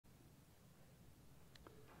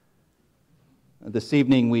This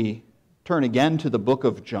evening we turn again to the book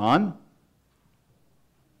of John.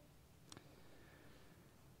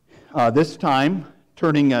 This time,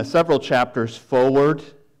 turning several chapters forward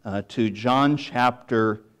to John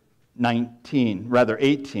chapter 18.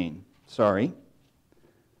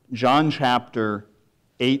 John chapter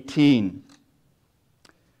 18.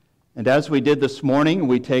 And as we did this morning,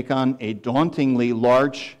 we take on a dauntingly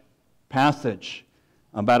large passage,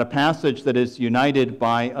 about a passage that is united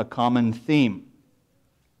by a common theme.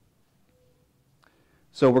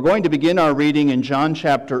 So we're going to begin our reading in John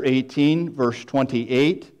chapter 18, verse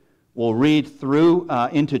 28. We'll read through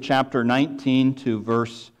into chapter 19 to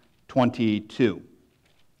verse 22.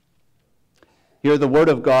 Hear the word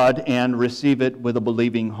of God and receive it with a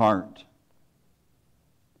believing heart.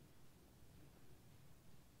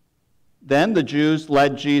 Then the Jews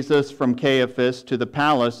led Jesus from Caiaphas to the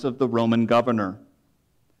palace of the Roman governor.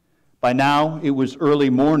 By now it was early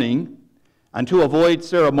morning, and to avoid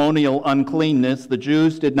ceremonial uncleanness, the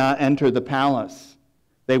Jews did not enter the palace.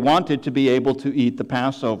 They wanted to be able to eat the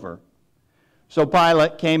Passover. So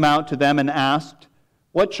Pilate came out to them and asked,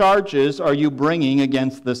 "What charges are you bringing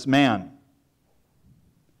against this man?"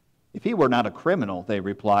 "If he were not a criminal," they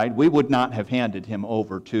replied, "we would not have handed him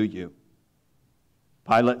over to you."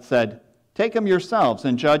 Pilate said, "Take him yourselves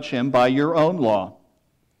and judge him by your own law."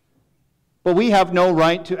 "But we have no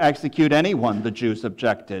right to execute anyone," the Jews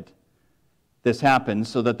objected. This happened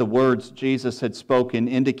so that the words Jesus had spoken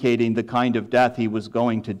indicating the kind of death he was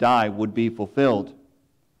going to die would be fulfilled.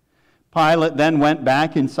 Pilate then went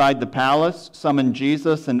back inside the palace, summoned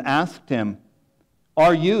Jesus, and asked him,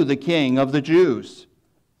 "Are you the king of the Jews?"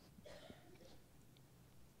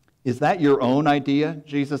 "Is that your own idea?"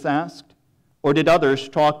 Jesus asked. "Or did others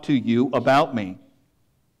talk to you about me?"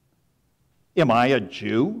 "Am I a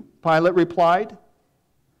Jew?" Pilate replied.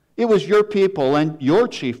 "It was your people and your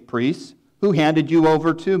chief priests who handed you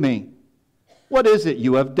over to me. What is it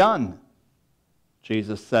you have done?"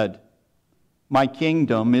 Jesus said, "My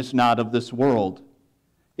kingdom is not of this world.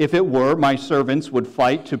 If it were, my servants would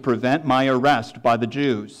fight to prevent my arrest by the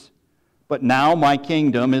Jews. But now my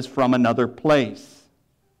kingdom is from another place."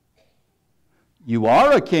 "You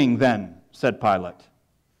are a king then," said Pilate.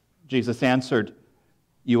 Jesus answered,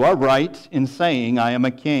 "You are right in saying I am a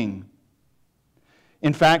king.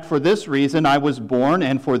 In fact, for this reason I was born,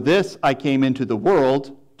 and for this I came into the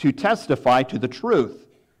world, to testify to the truth.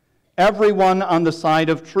 Everyone on the side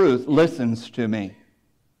of truth listens to me."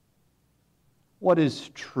 "What is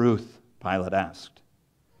truth?" Pilate asked.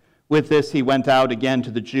 With this he went out again to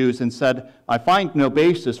the Jews and said, "I find no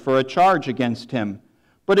basis for a charge against him.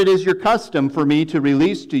 But it is your custom for me to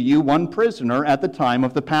release to you one prisoner at the time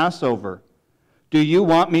of the Passover. Do you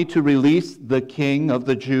want me to release the King of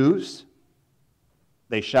the Jews?"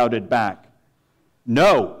 They shouted back,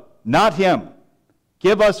 "No, not him.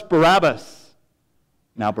 Give us Barabbas."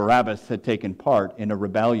 Now Barabbas had taken part in a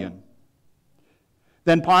rebellion.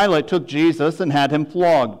 Then Pilate took Jesus and had him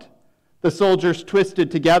flogged. The soldiers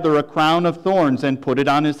twisted together a crown of thorns and put it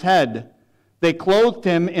on his head. They clothed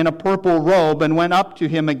him in a purple robe and went up to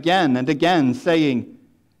him again and again, saying,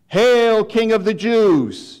 "Hail, King of the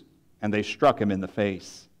Jews!" And they struck him in the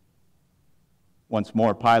face. Once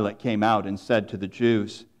more Pilate came out and said to the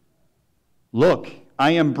Jews, "Look,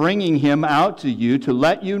 I am bringing him out to you to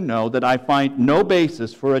let you know that I find no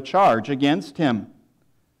basis for a charge against him."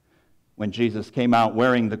 When Jesus came out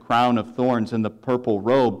wearing the crown of thorns and the purple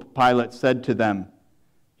robe, Pilate said to them,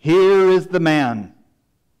 "Here is the man."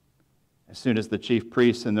 As soon as the chief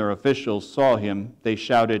priests and their officials saw him, they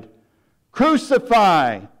shouted,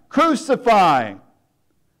 "Crucify! Crucify!"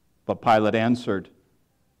 But Pilate answered,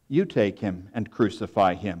 "You take him and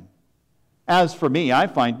crucify him. As for me, I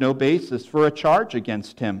find no basis for a charge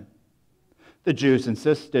against him." The Jews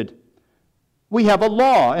insisted, "We have a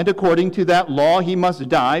law, and according to that law he must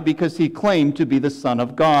die because he claimed to be the Son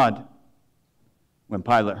of God." When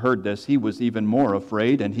Pilate heard this, he was even more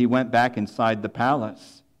afraid, and he went back inside the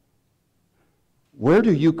palace. "Where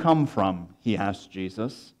do you come from?" he asked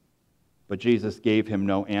Jesus. But Jesus gave him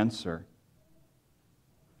no answer.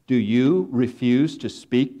 "Do you refuse to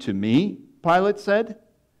speak to me?" Pilate said.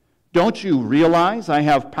 "Don't you realize I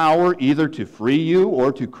have power either to free you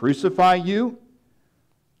or to crucify you?"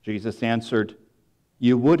 Jesus answered,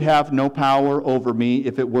 "You would have no power over me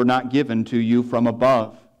if it were not given to you from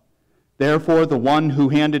above. Therefore, the one who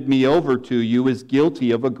handed me over to you is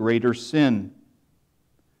guilty of a greater sin."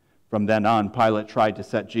 From then on, Pilate tried to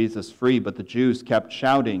set Jesus free, but the Jews kept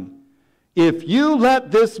shouting, "If you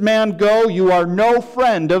let this man go, you are no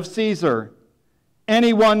friend of Caesar.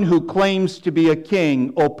 Anyone who claims to be a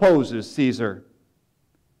king opposes Caesar."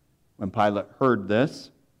 When Pilate heard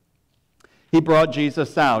this, He brought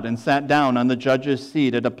Jesus out and sat down on the judge's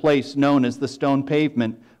seat at a place known as the Stone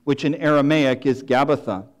Pavement, which in Aramaic is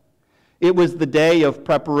Gabbatha. It was the day of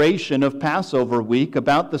preparation of Passover week,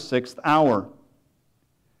 about the 6th hour.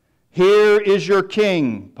 "Here is your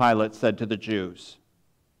king," Pilate said to the Jews.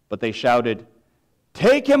 But they shouted,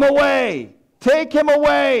 "Take him away! Take him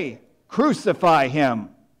away! Crucify him!"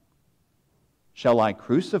 "Shall I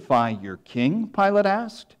crucify your king?" Pilate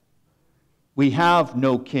asked. "We have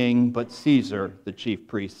no king but Caesar," the chief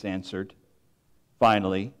priests answered.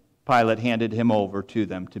 Finally, Pilate handed him over to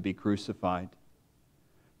them to be crucified.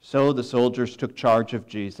 So the soldiers took charge of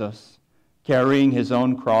Jesus. Carrying his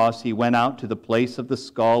own cross, he went out to the place of the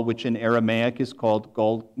skull, which in Aramaic is called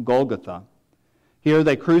Golgotha. Here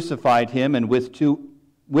they crucified him, and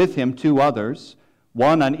with him two others,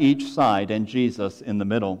 one on each side, and Jesus in the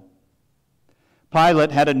middle.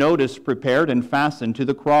 Pilate had a notice prepared and fastened to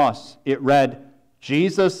the cross. It read,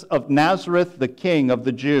 "Jesus of Nazareth, the King of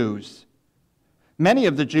the Jews." Many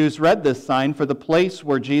of the Jews read this sign, for the place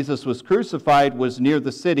where Jesus was crucified was near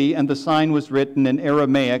the city, and the sign was written in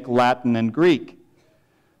Aramaic, Latin, and Greek.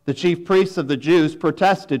 The chief priests of the Jews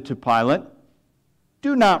protested to Pilate,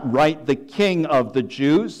 "Do not write the King of the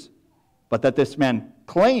Jews, but that this man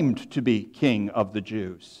claimed to be King of the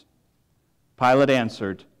Jews." Pilate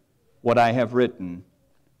answered, "What I have written,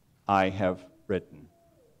 I have written."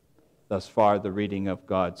 Thus far, the reading of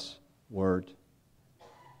God's word.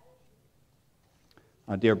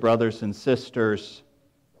 Dear brothers and sisters,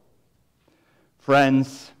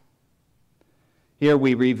 friends, here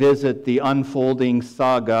we revisit the unfolding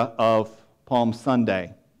saga of Palm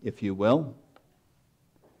Sunday, if you will.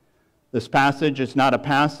 This passage is not a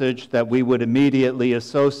passage that we would immediately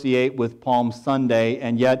associate with Palm Sunday,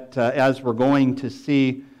 and yet, as we're going to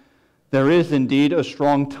see, there is indeed a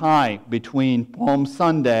strong tie between Palm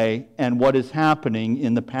Sunday and what is happening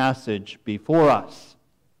in the passage before us.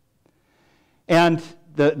 And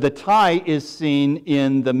the tie is seen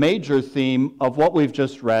in the major theme of what we've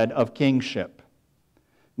just read of kingship.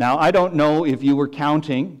 Now, I don't know if you were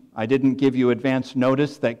counting. I didn't give you advance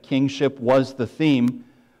notice that kingship was the theme,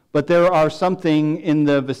 but there are something in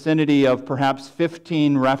the vicinity of perhaps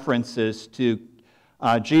 15 references to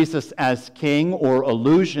Jesus as king, or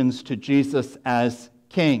allusions to Jesus as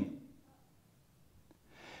king.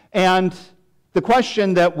 And the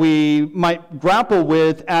question that we might grapple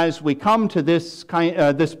with as we come to this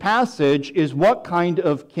passage is, what kind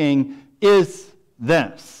of king is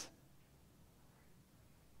this?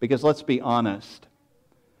 Because let's be honest,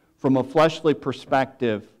 from a fleshly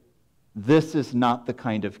perspective, this is not the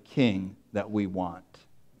kind of king that we want.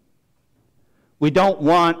 We don't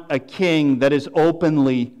want a king that is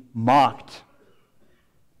openly mocked.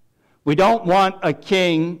 We don't want a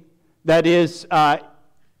king that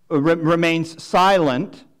remains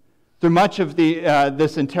silent through much of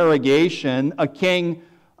this interrogation, a king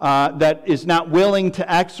that is not willing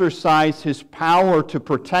to exercise his power to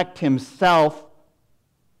protect himself,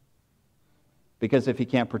 because if he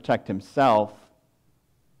can't protect himself,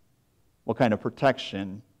 what kind of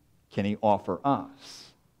protection can he offer us?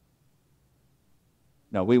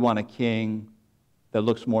 No, we want a king that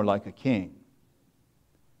looks more like a king.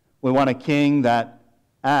 We want a king that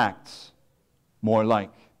acts more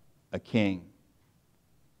like a king.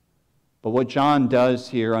 But what John does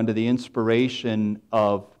here, under the inspiration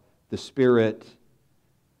of the Spirit,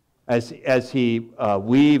 as he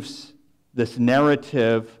weaves this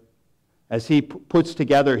narrative, as he puts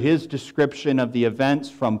together his description of the events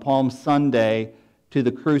from Palm Sunday to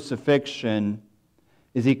the crucifixion,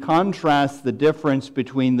 is he contrasts the difference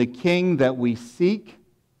between the king that we seek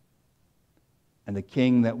and the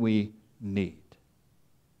king that we need.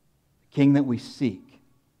 The king that we seek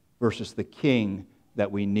versus the king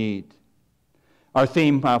that we need. Our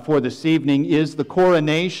theme for this evening is the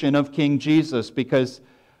coronation of King Jesus, because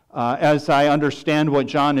as I understand what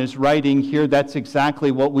John is writing here, that's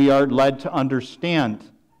exactly what we are led to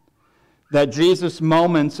understand. That Jesus'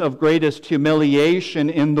 moments of greatest humiliation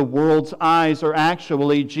in the world's eyes are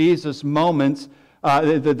actually Jesus' moments,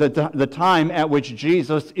 the time at which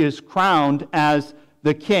Jesus is crowned as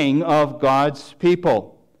the King of God's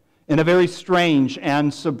people, in a very strange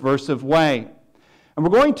and subversive way. And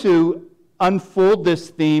we're going to unfold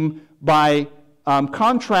this theme by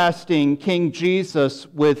contrasting King Jesus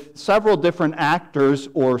with several different actors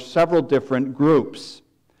or several different groups.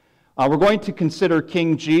 We're going to consider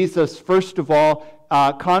King Jesus, first of all,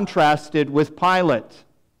 contrasted with Pilate,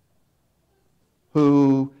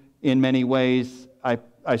 who in many ways,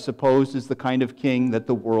 I suppose, is the kind of king that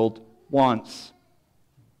the world wants.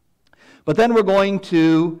 But then we're going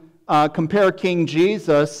to compare King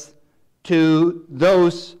Jesus to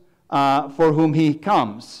those for whom he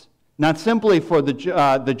comes. Not simply for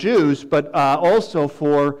the Jews, but also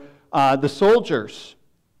for the soldiers.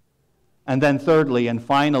 And then thirdly and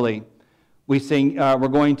finally, we're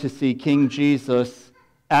going to see King Jesus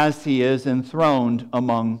as he is enthroned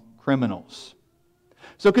among criminals.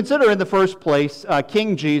 So consider in the first place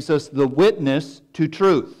King Jesus, the witness to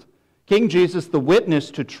truth. King Jesus, the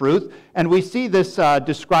witness to truth. And we see this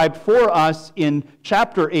described for us in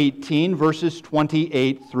chapter 18, verses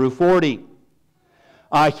 28 through 40.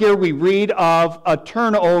 Here we read of a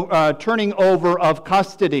turning over of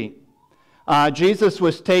custody. Jesus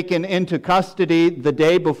was taken into custody the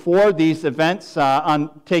day before these events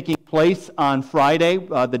taking place on Friday,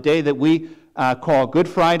 the day that we call Good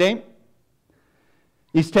Friday.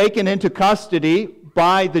 He's taken into custody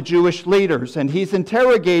by the Jewish leaders, and he's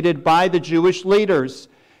interrogated by the Jewish leaders.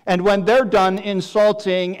 And when they're done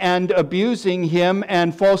insulting and abusing him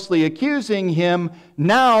and falsely accusing him,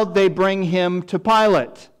 now they bring him to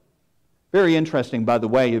Pilate. Very interesting, by the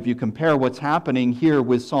way, if you compare what's happening here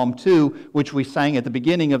with Psalm 2, which we sang at the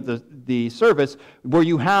beginning of the service, where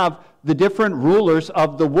you have the different rulers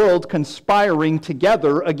of the world conspiring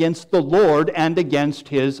together against the Lord and against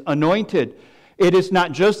his anointed. It is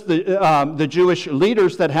not just the Jewish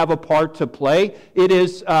leaders that have a part to play. It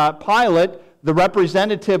is Pilate, the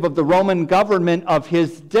representative of the Roman government of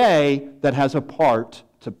his day, that has a part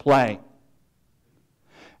to play.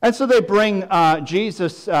 And so they bring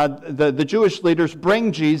Jesus, the Jewish leaders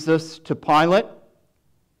bring Jesus to Pilate,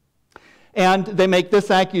 and they make this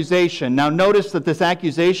accusation. Now notice that this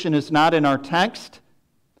accusation is not in our text,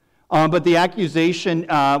 but the accusation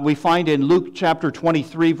we find in Luke chapter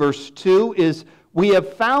 23, verse 2, is, "We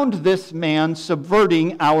have found this man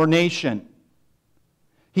subverting our nation.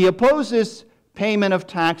 He opposes payment of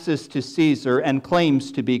taxes to Caesar and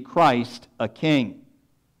claims to be Christ, a king."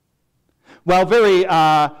 Well, very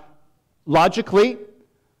logically,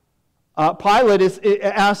 Pilate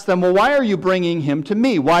asks them, "Well, why are you bringing him to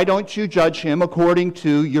me? Why don't you judge him according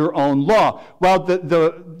to your own law?" Well,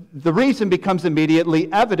 the reason becomes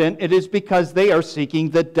immediately evident. It is because they are seeking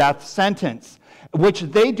the death sentence, which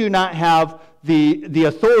they do not have the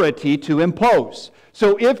authority to impose.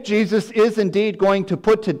 So if Jesus is indeed going to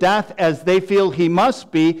put to death as they feel he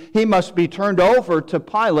must be turned over to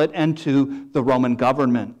Pilate and to the Roman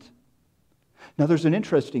government. Now there's an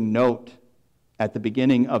interesting note at the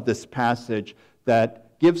beginning of this passage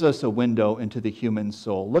that gives us a window into the human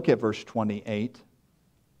soul. Look at verse 28.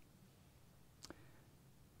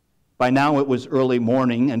 By now it was early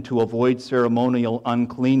morning, and to avoid ceremonial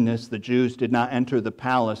uncleanness, the Jews did not enter the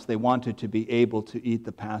palace. They wanted to be able to eat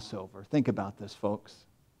the Passover. Think about this, folks.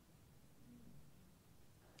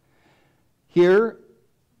 Here,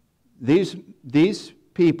 these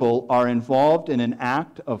people are involved in an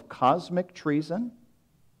act of cosmic treason,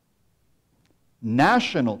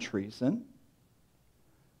 national treason,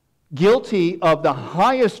 guilty of the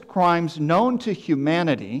highest crimes known to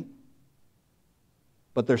humanity,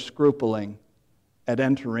 but they're scrupling at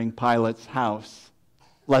entering Pilate's house,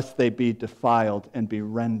 lest they be defiled and be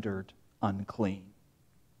rendered unclean.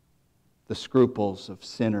 The scruples of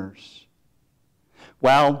sinners.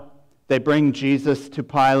 Well, they bring Jesus to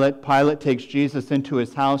Pilate. Pilate takes Jesus into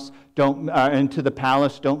his house, into the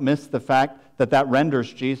palace. Don't miss the fact that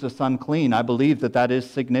renders Jesus unclean. I believe that is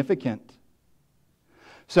significant.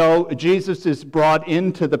 So Jesus is brought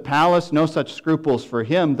into the palace, no such scruples for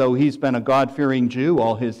him, though he's been a God-fearing Jew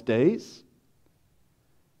all his days.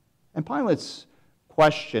 And Pilate's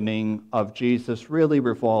questioning of Jesus really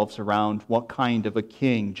revolves around what kind of a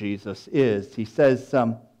king Jesus is. He says,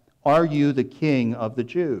 "Are you the king of the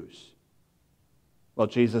Jews?" Well,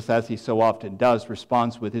 Jesus, as he so often does,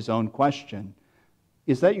 responds with his own question.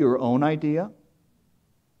 Is that your own idea?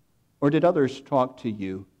 Or did others talk to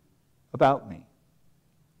you about me?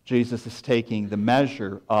 Jesus is taking the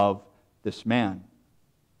measure of this man.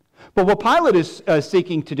 But what Pilate is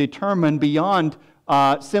seeking to determine beyond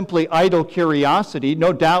simply idle curiosity,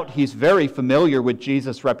 no doubt he's very familiar with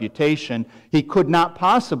Jesus' reputation. He could not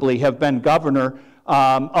possibly have been governor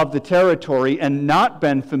of the territory and not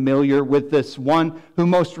been familiar with this one who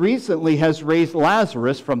most recently has raised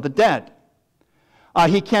Lazarus from the dead.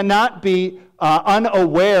 He cannot be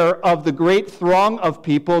unaware of the great throng of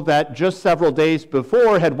people that just several days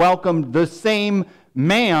before had welcomed the same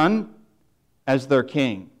man as their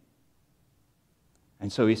king.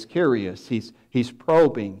 And so he's curious, he's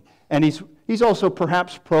probing, and he's also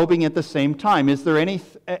perhaps probing at the same time. Is there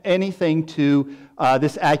anything to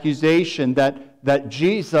this accusation that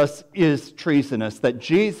Jesus is treasonous, that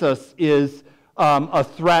Jesus is a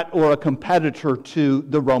threat or a competitor to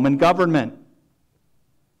the Roman government?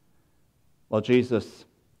 Well, Jesus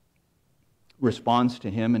responds to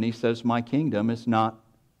him and he says, "My kingdom is not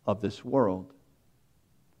of this world.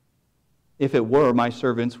 If it were, my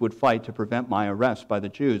servants would fight to prevent my arrest by the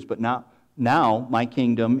Jews, but now my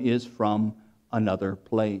kingdom is from another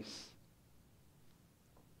place."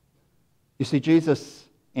 You see, Jesus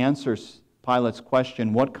answers Pilate's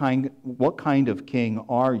question, what kind of king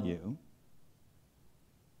are you?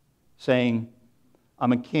 Saying,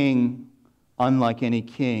 "I'm a king unlike any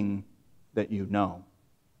king that you know.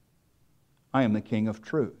 I am the King of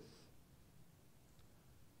truth.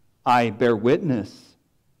 I bear witness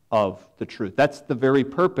of the truth." That's the very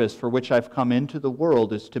purpose for which I've come into the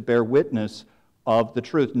world, is to bear witness of the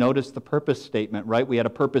truth. Notice the purpose statement, right? We had a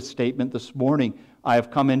purpose statement this morning. I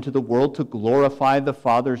have come into the world to glorify the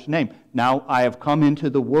Father's name. Now I have come into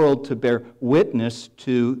the world to bear witness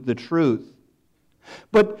to the truth.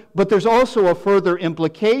 But there's also a further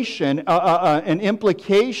implication, an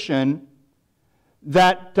implication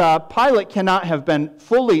that Pilate cannot have been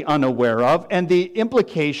fully unaware of, and the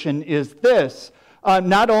implication is this.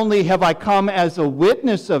 Not only have I come as a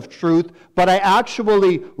witness of truth, but I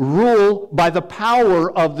actually rule by the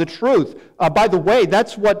power of the truth. By the way,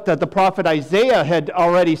 that's what the prophet Isaiah had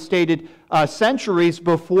already stated centuries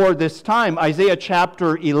before this time. Isaiah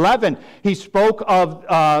chapter 11, he spoke of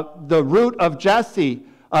the root of Jesse,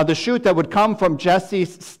 the shoot that would come from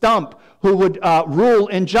Jesse's stump, who would rule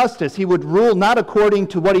in justice. He would rule not according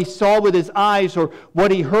to what he saw with his eyes or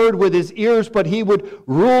what he heard with his ears, but he would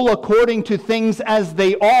rule according to things as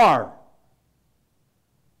they are.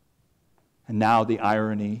 And now the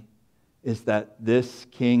irony is that this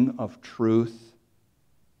King of truth,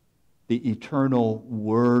 the eternal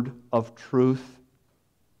Word of truth,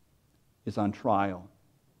 is on trial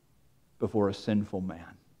before a sinful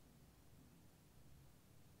man.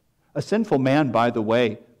 A sinful man, by the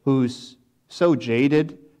way, who's so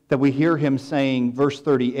jaded that we hear him saying, verse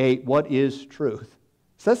 38, "What is truth?"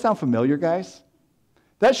 Does that sound familiar, guys?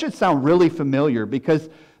 That should sound really familiar, because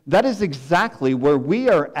that is exactly where we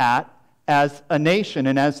are at as a nation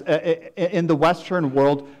and as in the Western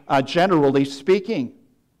world, generally speaking.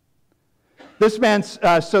 This man's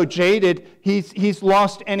so jaded, he's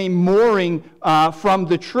lost any mooring from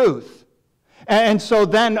the truth. And so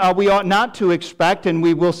then we ought not to expect, and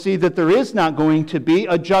we will see that there is not going to be,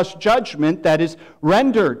 a just judgment that is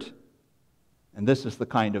rendered. And this is the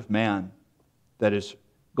kind of man that is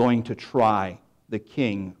going to try the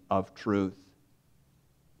King of truth.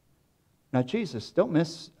 Now Jesus, don't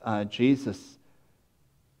miss Jesus'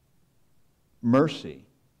 mercy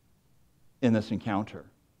in this encounter.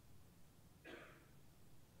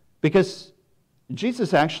 Because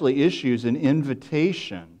Jesus actually issues an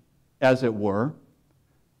invitation, as it were,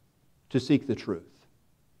 to seek the truth.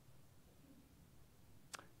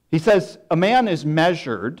 He says, a man is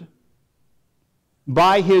measured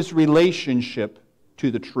by his relationship to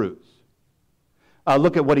the truth.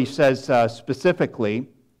 Look at what he says specifically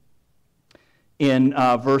in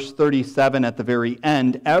verse 37 at the very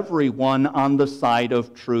end. "Everyone on the side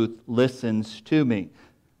of truth listens to me."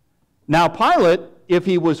 Now Pilate, if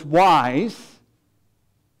he was wise,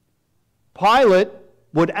 Pilate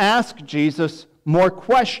would ask Jesus more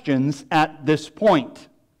questions at this point.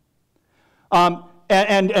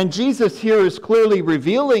 And Jesus here is clearly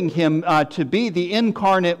revealing him to be the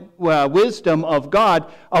incarnate wisdom of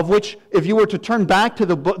God, of which, if you were to turn back to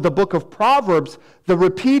the book of Proverbs, the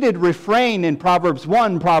repeated refrain in Proverbs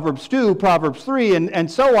 1, Proverbs 2, Proverbs 3,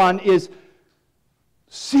 and so on is,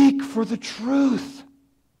 seek for the truth.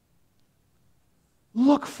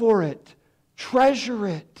 Look for it. Treasure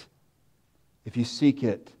it. If you seek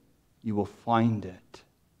it, you will find it.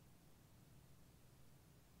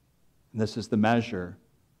 And this is the measure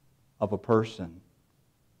of a person.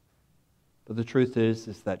 But the truth is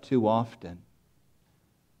that too often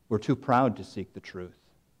we're too proud to seek the truth.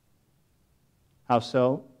 How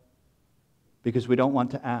so? Because we don't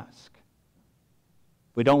want to ask.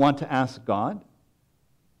 We don't want to ask God.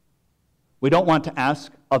 We don't want to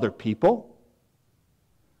ask other people.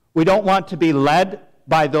 We don't want to be led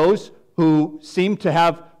by those who seem to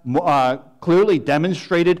have clearly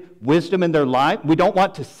demonstrated wisdom in their life. We don't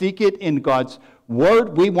want to seek it in God's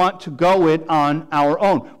Word. We want to go it on our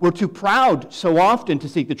own. We're too proud so often to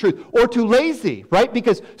seek the truth, or too lazy, right?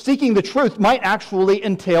 Because seeking the truth might actually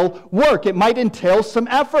entail work. It might entail some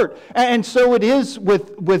effort. And so it is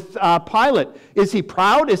with Pilate. Is he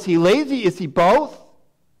proud? Is he lazy? Is he both?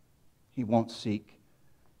 He won't seek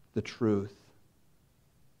the truth.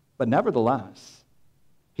 But nevertheless,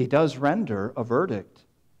 he does render a verdict,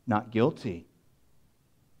 not guilty.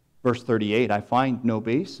 Verse 38, "I find no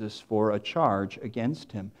basis for a charge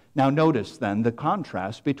against him." Now notice then the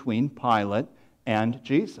contrast between Pilate and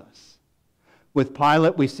Jesus. With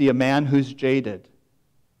Pilate, we see a man who's jaded.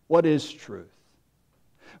 What is truth?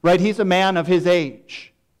 Right? He's a man of his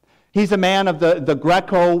age. He's a man of the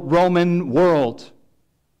Greco-Roman world.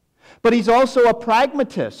 But he's also a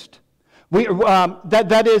pragmatist.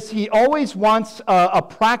 That is, he always wants a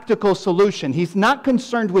practical solution. He's not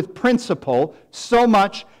concerned with principle so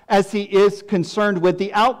much as he is concerned with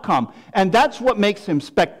the outcome. And that's what makes him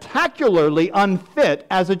spectacularly unfit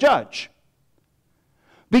as a judge.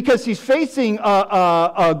 Because he's facing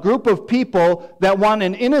a group of people that want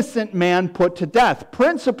an innocent man put to death.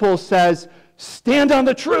 Principle says, stand on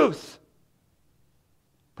the truth.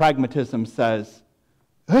 Pragmatism says,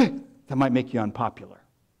 hey, that might make you unpopular.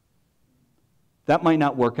 That might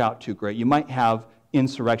not work out too great. You might have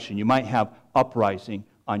insurrection. You might have uprising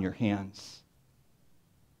on your hands.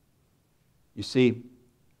 You see,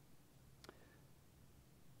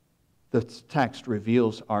 the text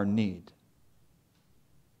reveals our need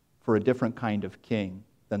for a different kind of king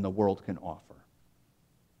than the world can offer.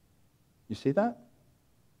 You see that?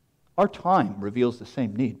 Our time reveals the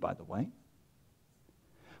same need, by the way.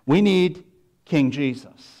 We need King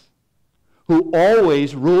Jesus, who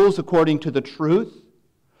always rules according to the truth,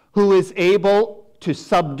 who is able to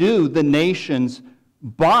subdue the nations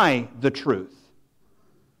by the truth.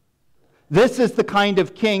 This is the kind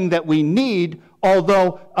of king that we need,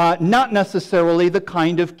 although not necessarily the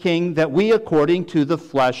kind of king that we, according to the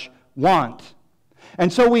flesh, want.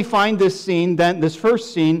 And so we find this scene, then, this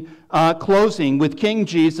first scene, closing with King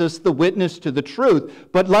Jesus, the witness to the truth.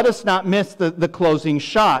 But let us not miss the closing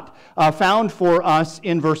shot found for us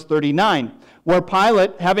in verse 39, where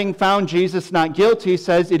Pilate, having found Jesus not guilty,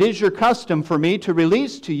 says, "It is your custom for me to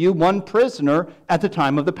release to you one prisoner at the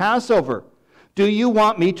time of the Passover. Do you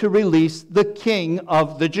want me to release the King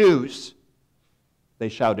of the Jews?" They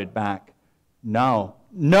shouted back, "No,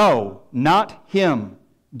 no, not him.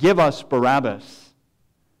 Give us Barabbas."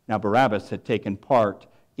 Now Barabbas had taken part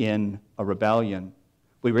in a rebellion.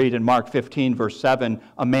 We read in Mark 15, verse 7,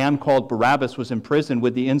 a man called Barabbas was imprisoned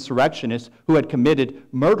with the insurrectionists who had committed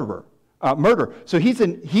murder. So he's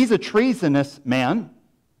a treasonous man.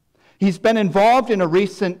 He's been involved in a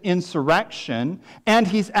recent insurrection, and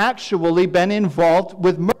he's actually been involved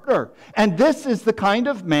with murder. And this is the kind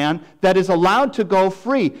of man that is allowed to go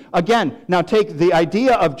free. Again, now take the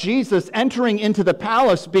idea of Jesus entering into the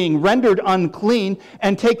palace being rendered unclean,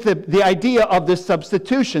 and take the idea of this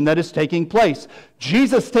substitution that is taking place.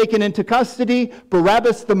 Jesus taken into custody,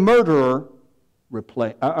 Barabbas the murderer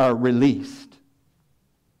released.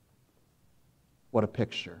 What a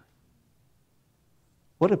picture.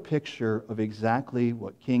 What a picture of exactly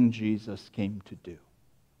what King Jesus came to do.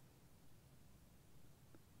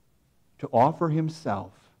 To offer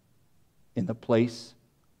himself in the place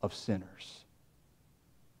of sinners.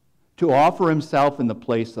 To offer himself in the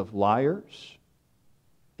place of liars,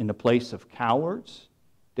 in the place of cowards,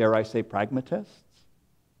 dare I say pragmatists,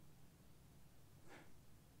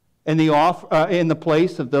 in the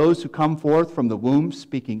place of those who come forth from the womb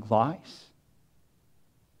speaking lies,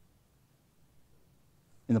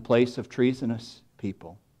 in the place of treasonous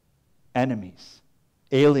people, enemies,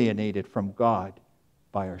 alienated from God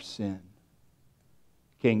by our sin.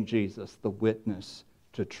 King Jesus, the witness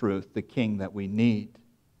to truth, the king that we need.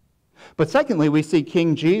 But secondly, we see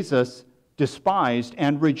King Jesus despised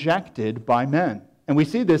and rejected by men. And we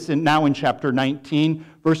see this now in chapter 19,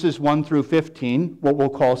 verses 1 through 15, what we'll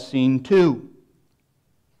call scene 2.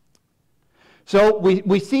 So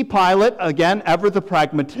we see Pilate, again, ever the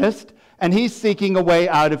pragmatist, and he's seeking a way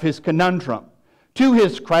out of his conundrum. To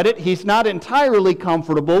his credit, he's not entirely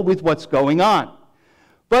comfortable with what's going on.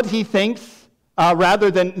 But he thinks,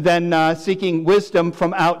 rather than seeking wisdom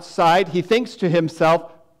from outside, he thinks to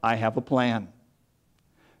himself, I have a plan.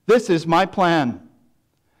 This is my plan.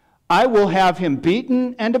 I will have him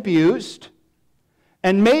beaten and abused,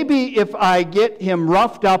 and maybe if I get him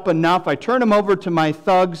roughed up enough, I turn him over to my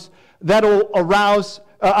thugs, that'll arouse,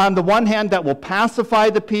 on the one hand, that will pacify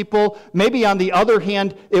the people. Maybe on the other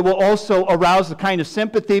hand, it will also arouse the kind of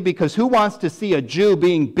sympathy, because who wants to see a Jew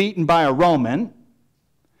being beaten by a Roman?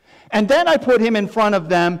 And then I put him in front of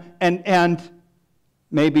them, and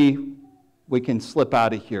maybe we can slip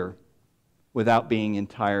out of here without being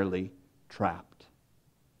entirely trapped.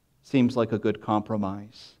 Seems like a good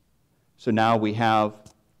compromise. So now we have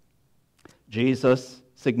Jesus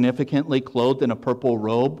significantly clothed in a purple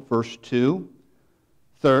robe, verse 2.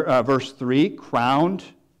 Verse 3,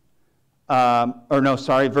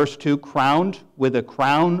 verse 2, crowned with a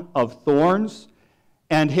crown of thorns,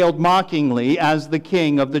 and hailed mockingly as the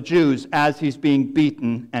King of the Jews as he's being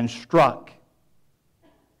beaten and struck.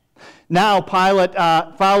 Now Pilate,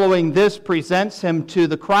 following this, presents him to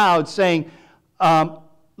the crowd, saying,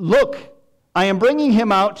 Look, I am bringing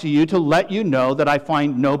him out to you to let you know that I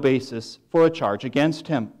find no basis for a charge against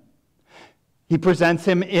him. He presents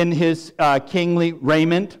him in his kingly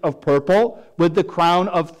raiment of purple with the crown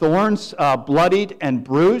of thorns, bloodied and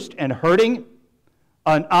bruised and hurting,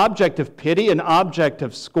 an object of pity, an object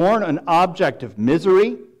of scorn, an object of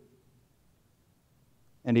misery.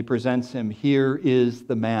 And he presents him, here is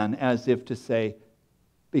the man, as if to say,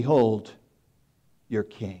 behold, your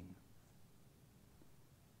king.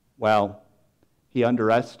 Well, he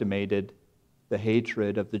underestimated the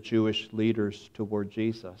hatred of the Jewish leaders toward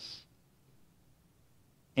Jesus.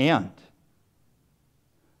 And,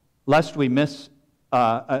 lest we miss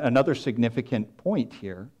another significant point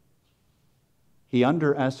here, he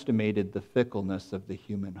underestimated the fickleness of the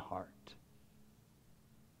human heart.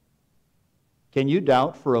 Can you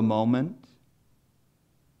doubt for a moment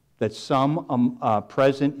that some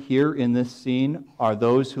present here in this scene are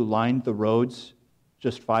those who lined the roads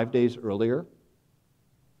just 5 days earlier?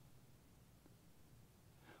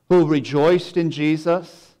 Who rejoiced in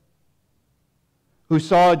Jesus? Who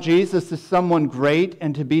saw Jesus as someone great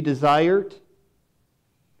and to be desired?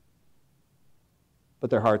 But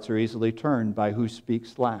their hearts are easily turned by who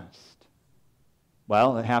speaks last.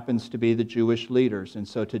 Well, it happens to be the Jewish leaders. And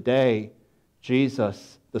so today,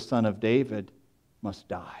 Jesus, the Son of David, must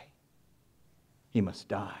die. He must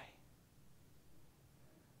die.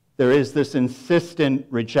 There is this insistent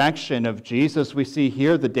rejection of Jesus. We see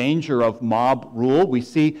here the danger of mob rule. We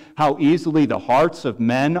see how easily the hearts of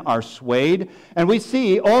men are swayed. And we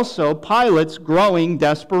see also Pilate's growing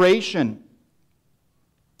desperation.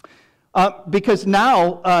 Because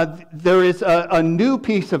now there is a new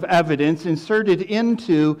piece of evidence inserted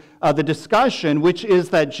into the discussion, which is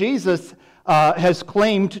that Jesus has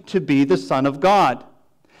claimed to be the Son of God.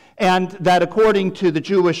 And that according to the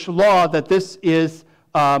Jewish law, that this is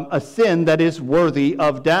a sin that is worthy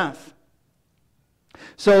of death.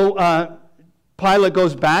 So Pilate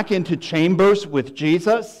goes back into chambers with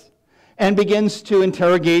Jesus and begins to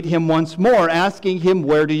interrogate him once more, asking him,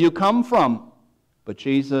 where do you come from? But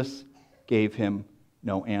Jesus gave him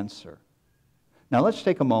no answer. Now let's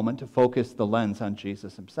take a moment to focus the lens on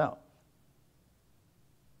Jesus himself.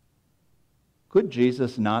 Could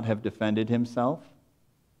Jesus not have defended himself?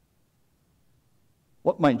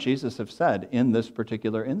 What might Jesus have said in this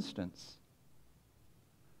particular instance?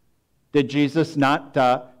 Did Jesus not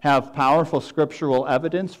have powerful scriptural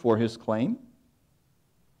evidence for his claim?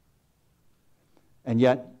 And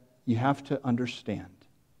yet, you have to understand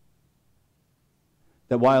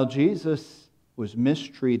that while Jesus was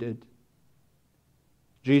mistreated,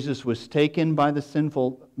 Jesus was taken by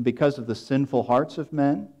because of the sinful hearts of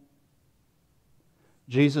men,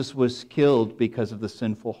 Jesus was killed because of the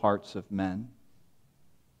sinful hearts of men,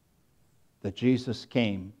 that Jesus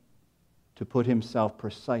came to put himself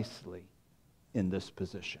precisely in this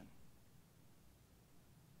position.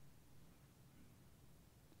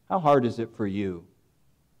 How hard is it for you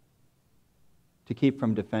to keep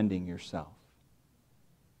from defending yourself?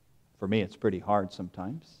 For me, it's pretty hard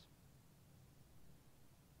sometimes.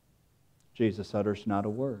 Jesus utters not a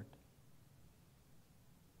word.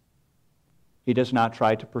 He does not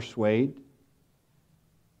try to persuade.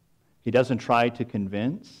 He doesn't try to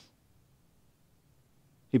convince.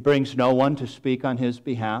 He brings no one to speak on his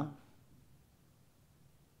behalf.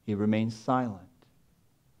 He remains silent.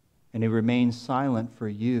 And he remains silent for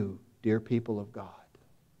you, dear people of God.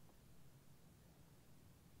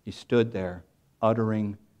 He stood there,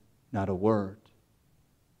 uttering not a word.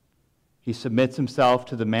 He submits himself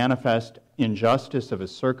to the manifest injustice of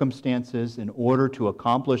his circumstances in order to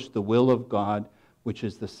accomplish the will of God, which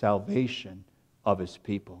is the salvation of his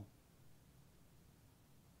people.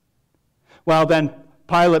 Well, then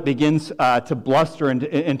Pilate begins to bluster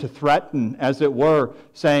and to threaten, as it were,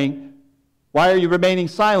 saying, why are you remaining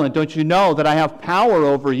silent? Don't you know that I have power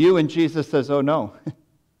over you? And Jesus says, oh no,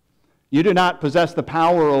 you do not possess the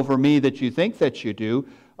power over me that you think that you do.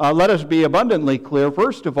 Let us be abundantly clear,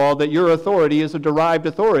 first of all, that your authority is a derived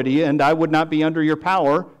authority, and I would not be under your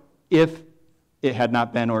power if it had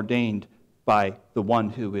not been ordained by the one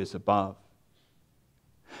who is above.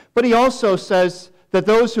 But he also says that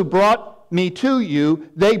those who brought me to you,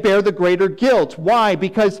 they bear the greater guilt. Why?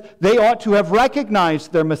 Because they ought to have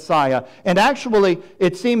recognized their Messiah. And actually,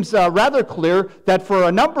 it seems rather clear that for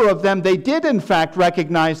a number of them, they did in fact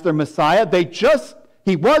recognize their Messiah.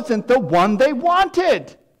 He wasn't the one they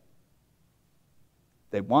wanted.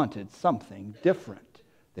 They wanted something different.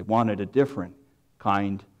 They wanted a different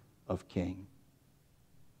kind of king.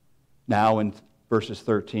 Now in verses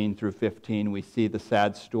 13 through 15, we see the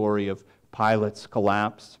sad story of Pilate's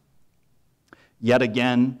collapse. Yet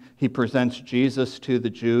again, he presents Jesus to the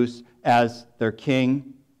Jews as their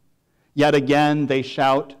king. Yet again, they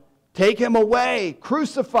shout, "Take him away!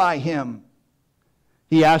 Crucify him!"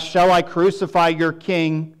 He asks, "Shall I crucify your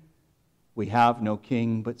king? We have no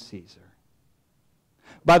king but Caesar."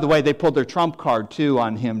 By the way, they pulled their trump card too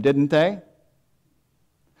on him, didn't they?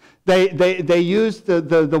 They used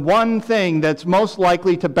the one thing that's most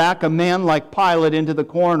likely to back a man like Pilate into the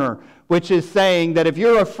corner, which is saying that if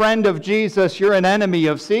you're a friend of Jesus, you're an enemy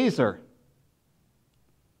of Caesar.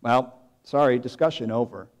 Well, sorry, discussion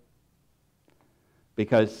over.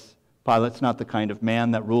 Because Pilate's not the kind of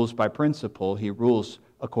man that rules by principle. He rules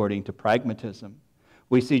according to pragmatism.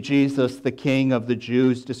 We see Jesus, the King of the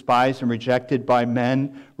Jews, despised and rejected by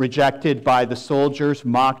men, rejected by the soldiers,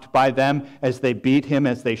 mocked by them as they beat him,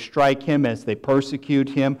 as they strike him, as they persecute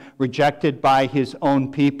him, rejected by his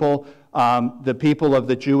own people, the people of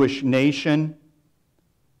the Jewish nation.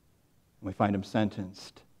 We find him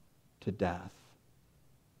sentenced to death.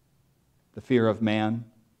 The fear of man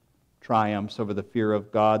triumphs over the fear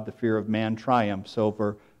of God. The fear of man triumphs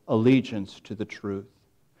over allegiance to the truth.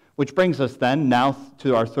 Which brings us then now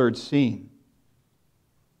to our third scene.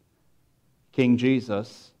 King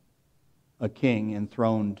Jesus, a king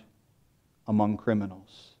enthroned among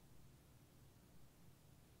criminals.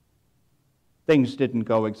 Things didn't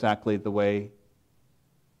go exactly the way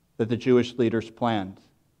that the Jewish leaders planned.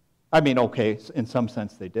 I mean, okay, in some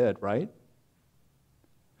sense they did, right?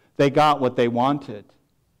 They got what they wanted.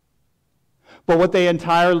 But what they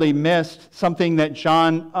entirely missed, something that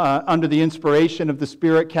John, under the inspiration of the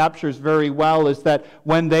Spirit, captures very well, is that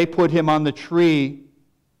when they put him on the tree,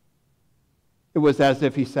 it was as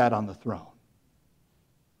if he sat on the throne.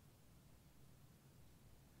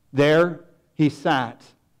 There he sat,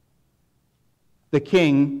 the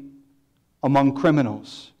king among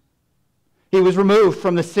criminals. He was removed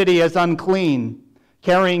from the city as unclean.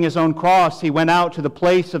 Carrying his own cross, he went out to the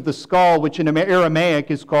place of the skull, which in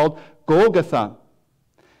Aramaic is called Golgotha.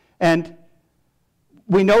 And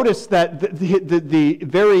we notice that the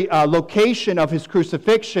very location of his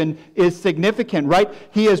crucifixion is significant, right?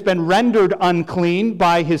 He has been rendered unclean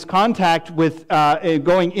by his contact with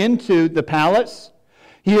going into the palace.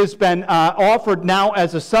 He has been offered now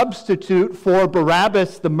as a substitute for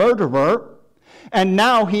Barabbas the murderer. And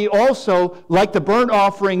now he also, like the burnt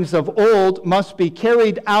offerings of old, must be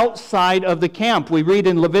carried outside of the camp. We read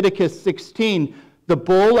in Leviticus 16, the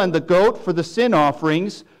bull and the goat for the sin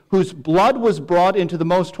offerings, whose blood was brought into the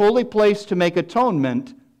most holy place to make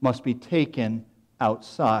atonement, must be taken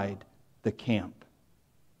outside the camp.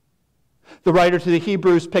 The writer to the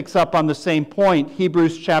Hebrews picks up on the same point.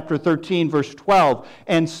 Hebrews chapter 13, verse 12.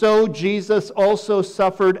 And so Jesus also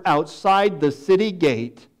suffered outside the city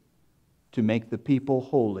gate to make the people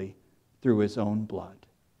holy through his own blood.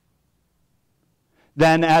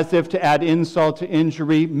 Then, as if to add insult to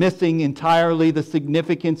injury, missing entirely the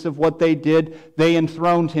significance of what they did, they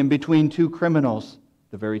enthroned him between two criminals,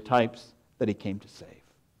 the very types that he came to save.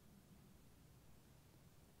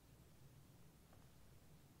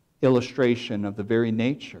 Illustration of the very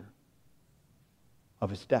nature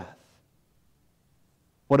of his death.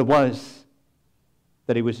 What it was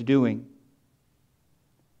that he was doing.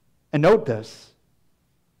 And note this.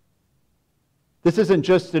 This isn't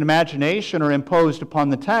just an imagination or imposed upon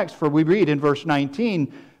the text, for we read in verse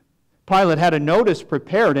 19, Pilate had a notice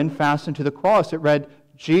prepared and fastened to the cross. It read,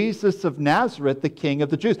 Jesus of Nazareth, the King of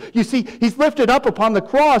the Jews. You see, he's lifted up upon the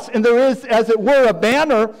cross, and there is, as it were, a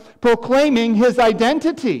banner proclaiming his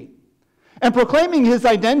identity. And proclaiming his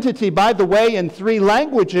identity, by the way, in 3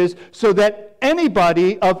 languages, so that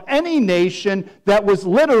anybody of any nation that was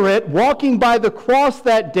literate walking by the cross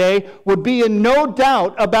that day would be in no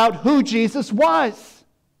doubt about who Jesus was.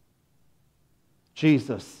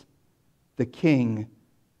 Jesus, the King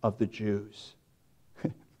of the Jews.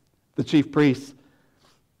 The chief priests,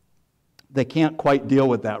 they can't quite deal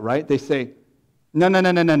with that, right? They say,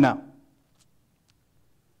 no.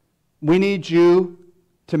 We need you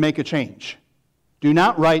to make a change. Do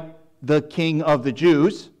not write the King of the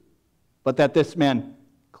Jews, but that this man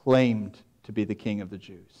claimed to be the King of the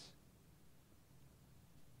Jews.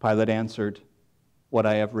 Pilate answered, what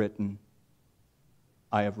I have written,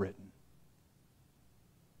 I have written.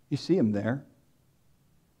 You see him there.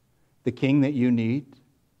 The king that you need,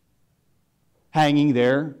 hanging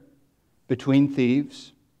there between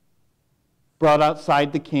thieves, brought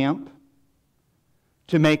outside the camp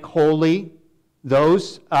to make holy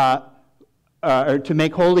those to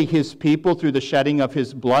make holy his people through the shedding of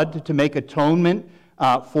his blood, to make atonement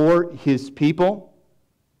for his people.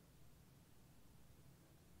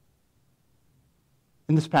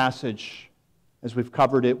 In this passage, as we've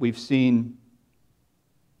covered it, we've seen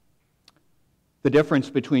the difference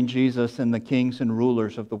between Jesus and the kings and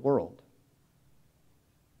rulers of the world.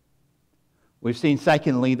 We've seen,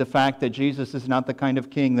 secondly, the fact that Jesus is not the kind of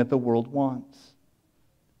king that the world wants.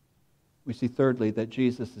 We see, thirdly, that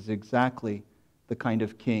Jesus is exactly the kind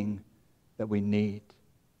of king that we need.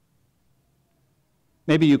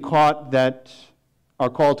 Maybe you caught that our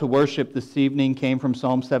call to worship this evening came from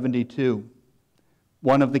Psalm 72,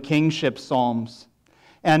 one of the kingship psalms.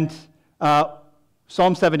 And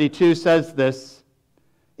Psalm 72 says this: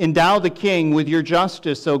 "Endow the king with your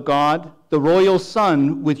justice, O God, the royal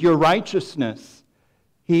son with your righteousness.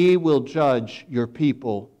 He will judge your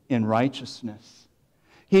people in righteousness.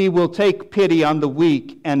 He will take pity on the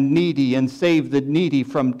weak and needy and save the needy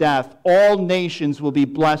from death. All nations will be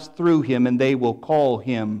blessed through him, and they will call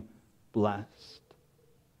him blessed."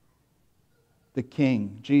 The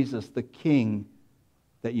king, Jesus, the king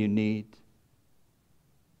that you need.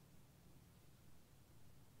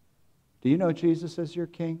 Do you know Jesus as your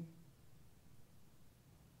king?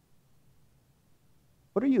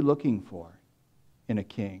 What are you looking for in a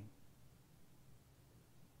king?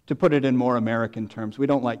 To put it in more American terms, we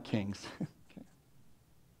don't like kings.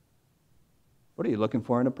 What are you looking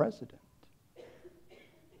for in a president?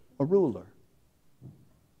 A ruler?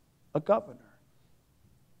 A governor?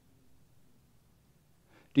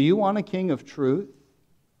 Do you want a king of truth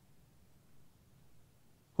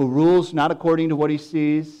who rules not according to what he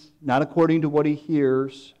sees, not according to what he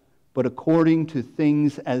hears, but according to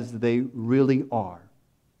things as they really are?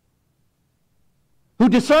 Who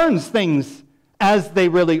discerns things as they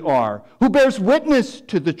really are, who bears witness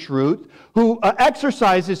to the truth, who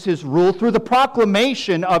exercises his rule through the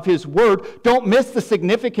proclamation of his word. Don't miss the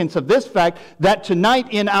significance of this fact that tonight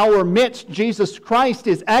in our midst, Jesus Christ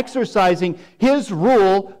is exercising his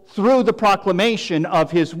rule through the proclamation of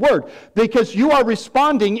his word. Because you are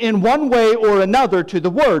responding in one way or another to the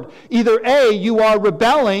word. Either A, you are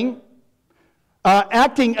rebelling,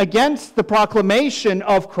 acting against the proclamation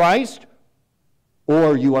of Christ,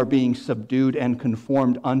 or you are being subdued and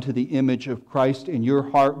conformed unto the image of Christ, in your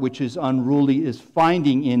heart, which is unruly, is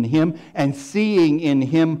finding in him and seeing in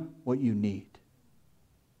him what you need.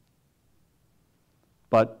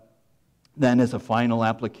 But then, as a final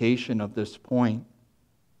application of this point,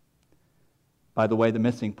 by the way, the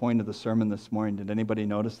missing point of the sermon this morning, did anybody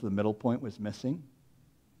notice the middle point was missing?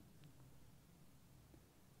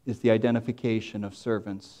 Is the identification of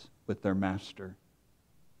servants with their master.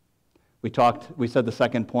 We said the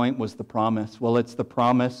second point was the promise. Well, it's the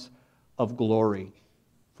promise of glory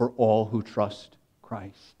for all who trust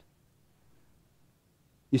Christ.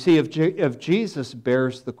 You see, if Jesus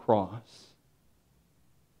bears the cross,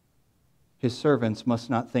 his servants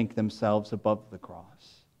must not think themselves above the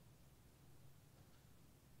cross.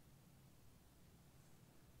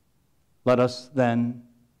 Let us then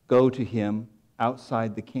go to him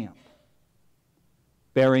outside the camp,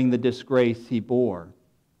 bearing the disgrace he bore.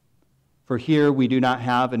 For here we do not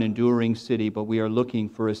have an enduring city, but we are looking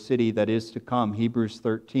for a city that is to come. Hebrews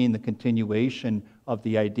 13, the continuation of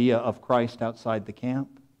the idea of Christ outside the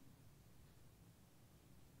camp.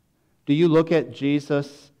 Do you look at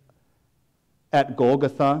Jesus at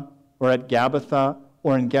Golgotha or at Gabbatha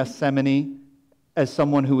or in Gethsemane as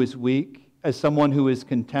someone who is weak, as someone who is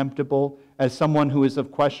contemptible, as someone who is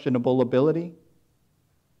of questionable ability?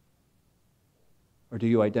 Or do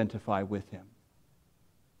you identify with him?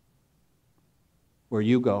 Where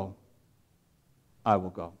you go, I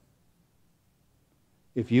will go.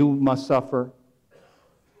 If you must suffer,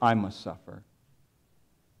 I must suffer.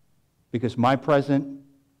 Because my present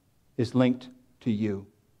is linked to you,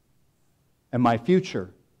 and my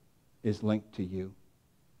future is linked to you,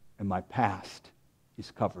 and my past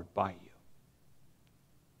is covered by you.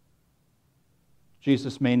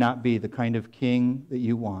 Jesus may not be the kind of king that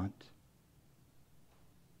you want,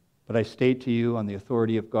 but I state to you on the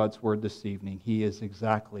authority of God's word this evening, he is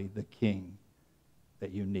exactly the king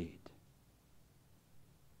that you need.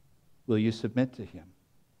 Will you submit to him?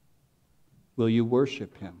 Will you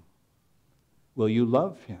worship him? Will you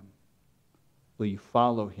love him? Will you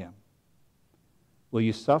follow him? Will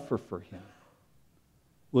you suffer for him?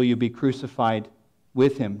 Will you be crucified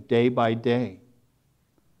with him day by day?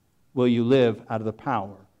 Will you live out of the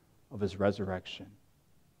power of his resurrection?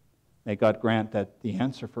 May God grant that the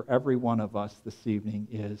answer for every one of us this evening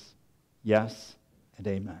is yes and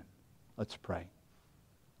amen. Let's pray.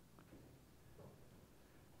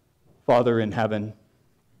 Father in heaven,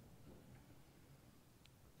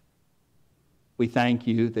 we thank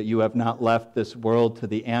you that you have not left this world to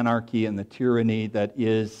the anarchy and the tyranny that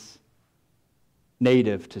is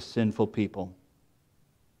native to sinful people.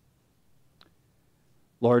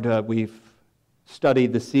 Lord, we've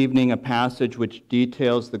studied this evening a passage which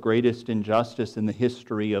details the greatest injustice in the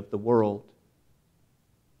history of the world.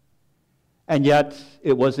 And yet,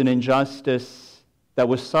 it was an injustice that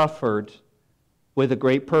was suffered with a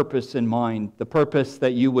great purpose in mind, the purpose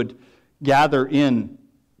that you would gather in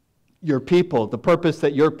your people, the purpose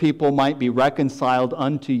that your people might be reconciled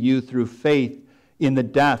unto you through faith in the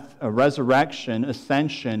death, resurrection,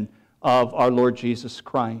 ascension of our Lord Jesus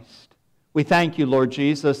Christ. We thank you, Lord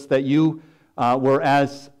Jesus, that you were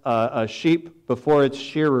as a sheep before its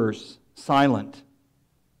shearers, silent.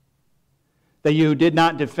 That you did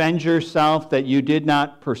not defend yourself, that you did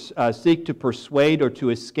not seek to persuade or to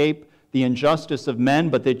escape the injustice of men,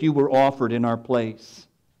 but that you were offered in our place.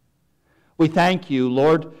 We thank you,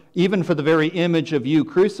 Lord, even for the very image of you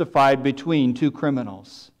crucified between two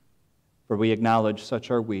criminals. For we acknowledge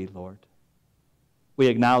such are we, Lord. We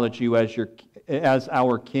acknowledge you as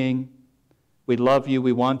our King. We love you.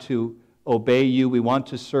 We want to obey you. We want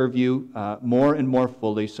to serve you more and more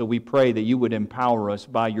fully. So we pray that you would empower us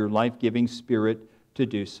by your life-giving Spirit to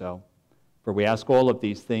do so. For we ask all of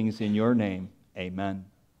these things in your name. Amen.